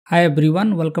Hi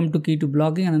everyone, welcome to Key to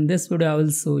Blogging, and in this video I will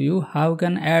show you how you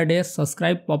can add a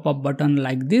subscribe pop-up button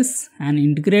like this and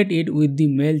integrate it with the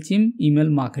Mailchimp email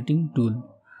marketing tool.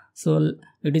 So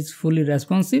it is fully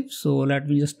responsive. So let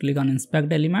me just click on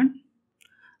inspect element,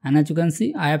 and as you can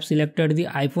see I have selected the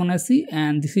iPhone SE,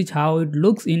 and this is how it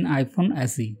looks in iPhone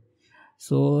SE.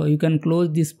 So you can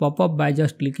close this pop-up by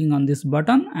just clicking on this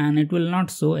button and it will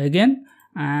not show again,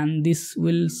 and this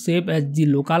will save as the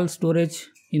local storage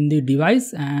in the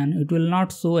device and it will not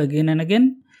show again and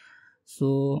again.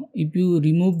 So if you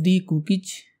remove the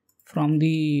cookies from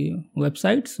the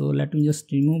website, so let me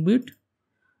just remove it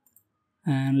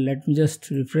and let me just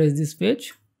refresh this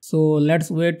page. So let's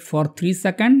wait for 3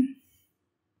 seconds,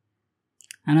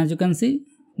 and as you can see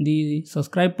the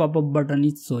subscribe pop-up button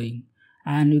is showing,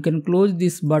 and you can close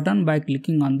this button by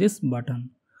clicking on this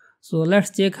button. So let's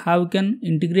check how you can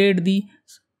integrate the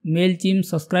Mailchimp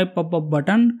subscribe pop-up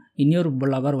button in your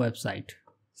Blogger website.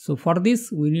 So for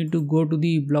this we need to go to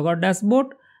the Blogger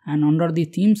dashboard, and under the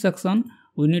theme section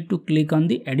we need to click on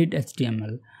the edit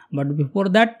HTML. But before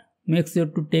that, make sure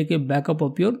to take a backup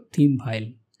of your theme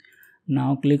file.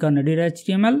 Now click on edit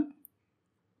HTML.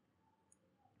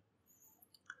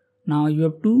 Now you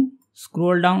have to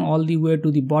scroll down all the way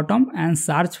to the bottom and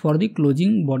search for the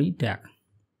closing body tag.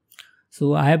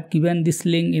 So I have given this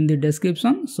link in the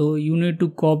description, so you need to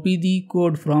copy the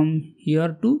code from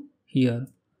here to here.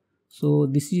 So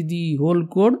this is the whole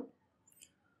code.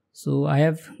 So I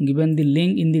have given the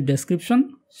link in the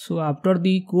description. So after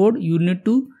the code you need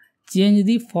to change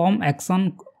the form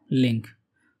action link.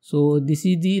 So this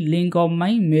is the link of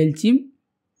my Mailchimp.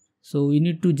 So you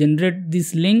need to generate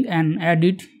this link and add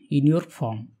it in your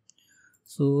form.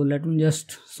 So let me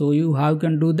just show you how you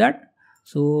can do that.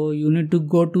 So you need to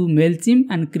go to Mailchimp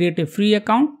and create a free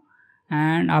account,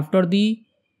 and after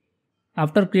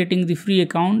creating the free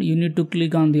account you need to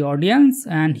click on the audience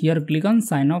and here click on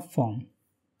sign up form.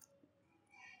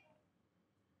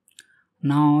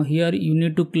 Now here you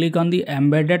need to click on the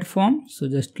embedded form, so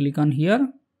just click on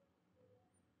here,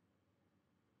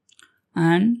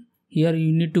 and here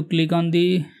you need to click on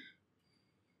the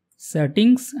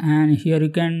settings, and here you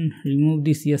can remove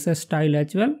the CSS style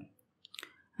as well,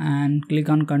 and click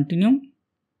on continue.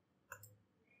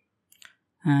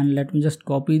 And let me just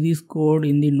copy this code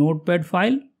in the notepad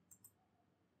file,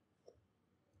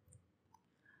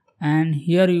 and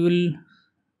here you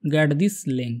will get this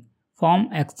link, form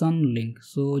action link.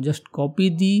 So just copy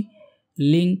the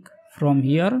link from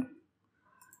here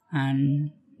and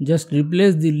just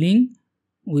replace the link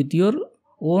with your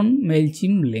own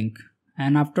Mailchimp link,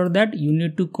 and after that you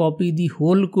need to copy the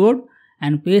whole code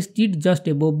and paste it just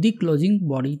above the closing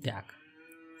body tag.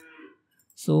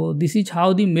 So this is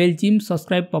how the Mailchimp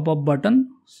subscribe pop-up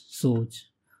button shows.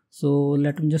 So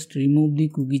let me just remove the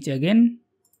cookies again,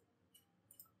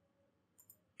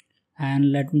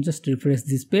 and let me just refresh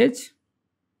this page,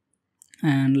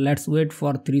 and let's wait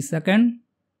for 3 seconds.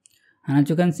 And as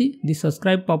you can see the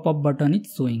subscribe pop-up button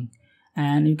is showing,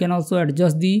 and you can also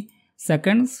adjust the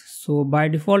seconds. So by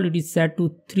default it is set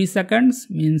to 3 seconds,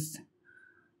 means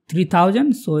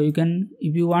 3000. So you can,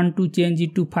 if you want to change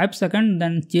it to 5 seconds,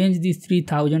 then change this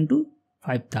 3000 to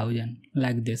 5000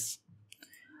 like this.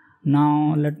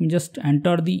 Now let me just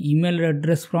enter the email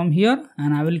address from here,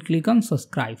 and I will click on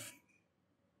subscribe,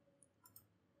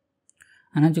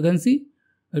 and as you can see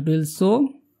it will show.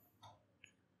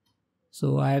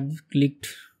 So I have clicked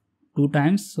 2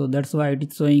 times, so that's why it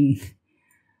is showing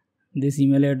this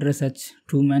email address has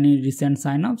too many recent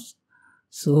signups.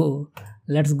 So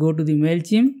let's go to the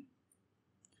Mailchimp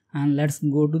and let's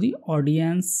go to the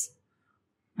audience,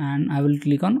 and I will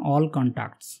click on all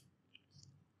contacts.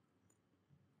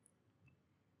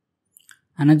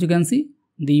 And as you can see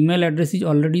the email address is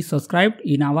already subscribed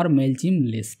in our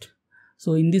Mailchimp list.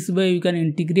 So in this way you can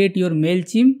integrate your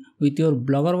Mailchimp with your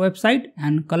Blogger website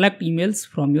and collect emails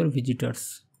from your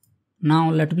visitors.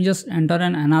 Now let me just enter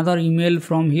another email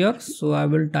from here. So I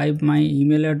will type my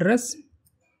email address,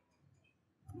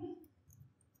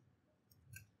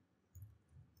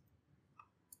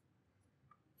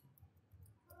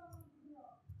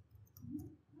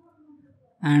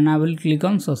 and I will click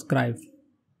on subscribe,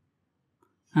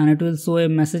 and it will show a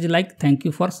message like thank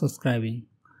you for subscribing.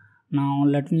 Now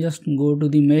let me just go to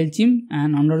the Mailchimp,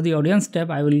 and under the audience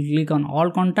tab I will click on all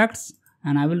contacts,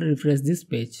 and I will refresh this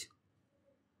page.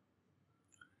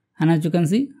 And as you can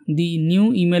see the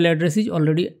new email address is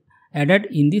already added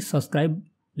in the subscribe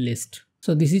list.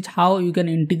 So this is how you can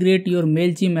integrate your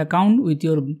Mailchimp account with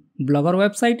your Blogger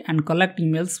website and collect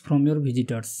emails from your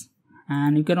visitors.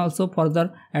 And you can also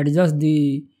further adjust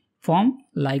the form,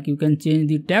 like you can change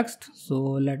the text. So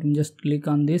let me just click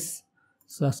on this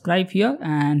subscribe here,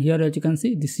 and here as you can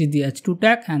see, this is the h2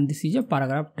 tag and this is a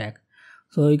paragraph tag.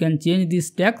 So you can change this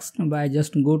text by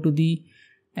just go to the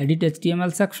edit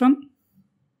HTML section,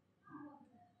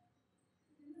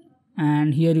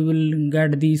 and here you will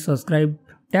get the subscribe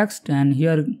text, and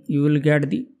here you will get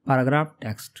the paragraph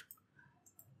text.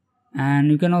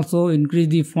 And you can also increase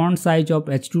the font size of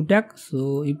h2 tag.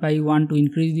 So if I want to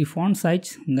increase the font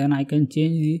size, then I can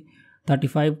change the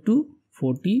 35 to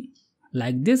 40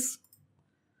 like this.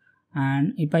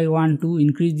 And if I want to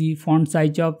increase the font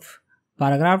size of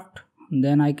paragraph,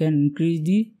 then I can increase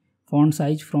the font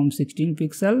size from 16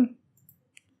 pixel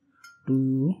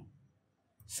to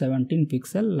 17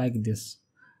 pixel like this.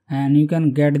 And you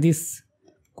can get this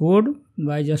code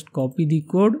by just copy the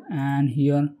code, and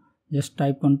here just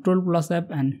type Ctrl+F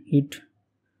and hit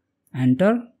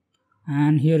enter,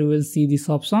 and here you will see this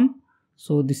option.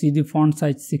 So this is the font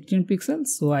size 16 pixels,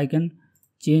 so I can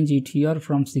change it here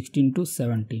from 16 to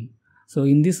 17. So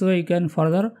in this way you can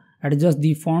further adjust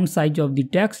the font size of the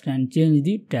text and change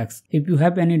the text. If you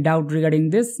have any doubt regarding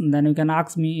this, then you can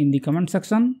ask me in the comment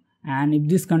section, and if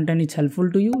this content is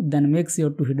helpful to you, then make sure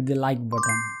to hit the like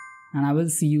button, and I will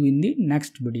see you in the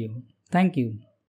next video. Thank you.